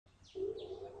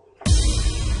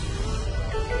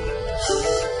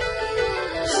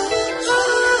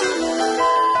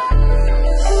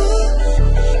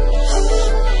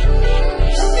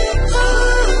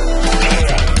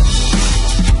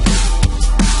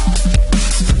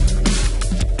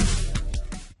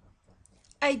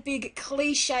a big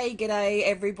cliche g'day,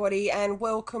 everybody, and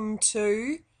welcome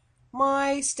to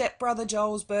my stepbrother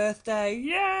Joel's birthday.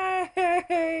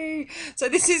 Yay! So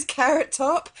this is Carrot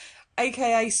Top,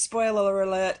 aka spoiler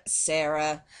alert,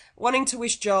 Sarah, wanting to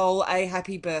wish Joel a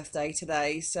happy birthday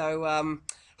today. So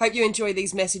hope you enjoy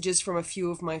these messages from a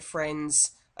few of my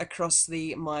friends across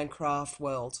the Minecraft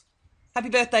world. Happy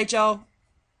birthday, Joel.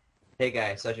 Hey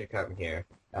guys, Sergeant Cartman here,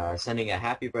 sending a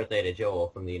happy birthday to Joel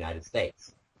from the United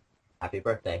States. Happy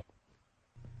birthday.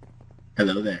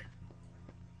 Hello there.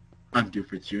 I'm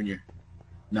Doofus Jr.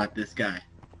 Not this guy,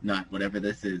 not whatever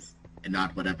this is, and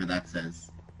not whatever that says.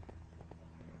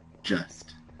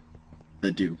 Just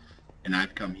the Doof. And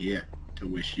I've come here to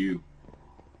wish you,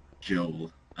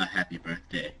 Joel, a happy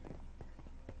birthday.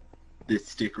 This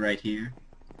stick right here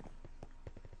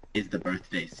is the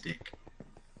birthday stick.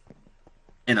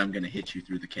 And I'm gonna hit you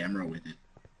through the camera with it.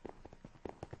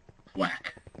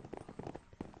 Whack.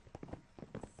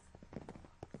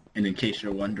 And in case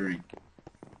you're wondering,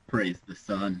 praise the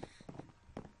sun.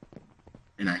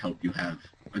 And I hope you have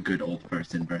a good old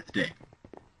person birthday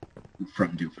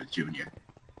from Doofus Jr.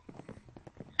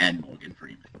 and Morgan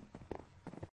Freeman.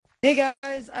 Hey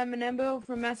guys, I'm Anembo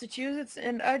from Massachusetts,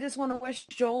 and I just want to wish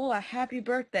Joel a happy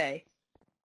birthday.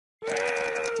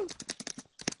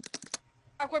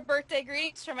 Awkward birthday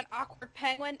greetings from an awkward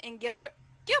penguin and Gilbert,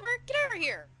 get over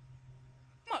here.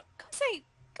 Come on, come say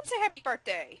happy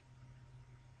birthday.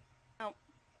 Oh,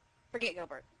 forget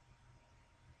Gilbert.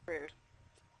 Rude.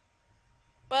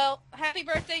 Well, happy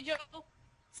birthday, Joel.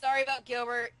 Sorry about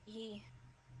Gilbert.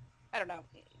 I don't know.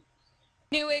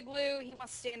 New igloo, he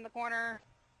wants to stay in the corner.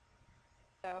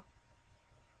 So,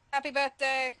 happy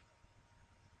birthday.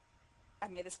 I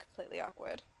made this completely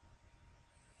awkward.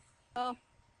 Oh.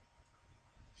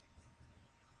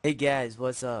 Hey guys,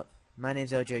 what's up? My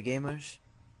name's LJ Gamers,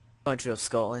 country of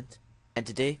Scotland, and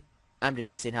today I'm just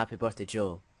saying happy birthday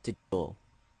Joel to Joel.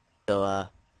 So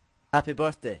happy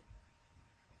birthday.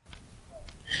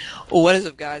 What is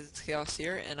up, guys? It's Chaos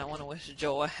here, and I want to wish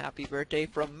Joel a happy birthday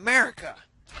from America.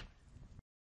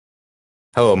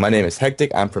 Hello, my name is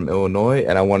Hectic. I'm from Illinois,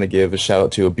 and I want to give a shout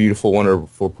out to a beautiful,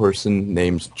 wonderful person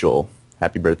named Joel.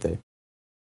 Happy birthday.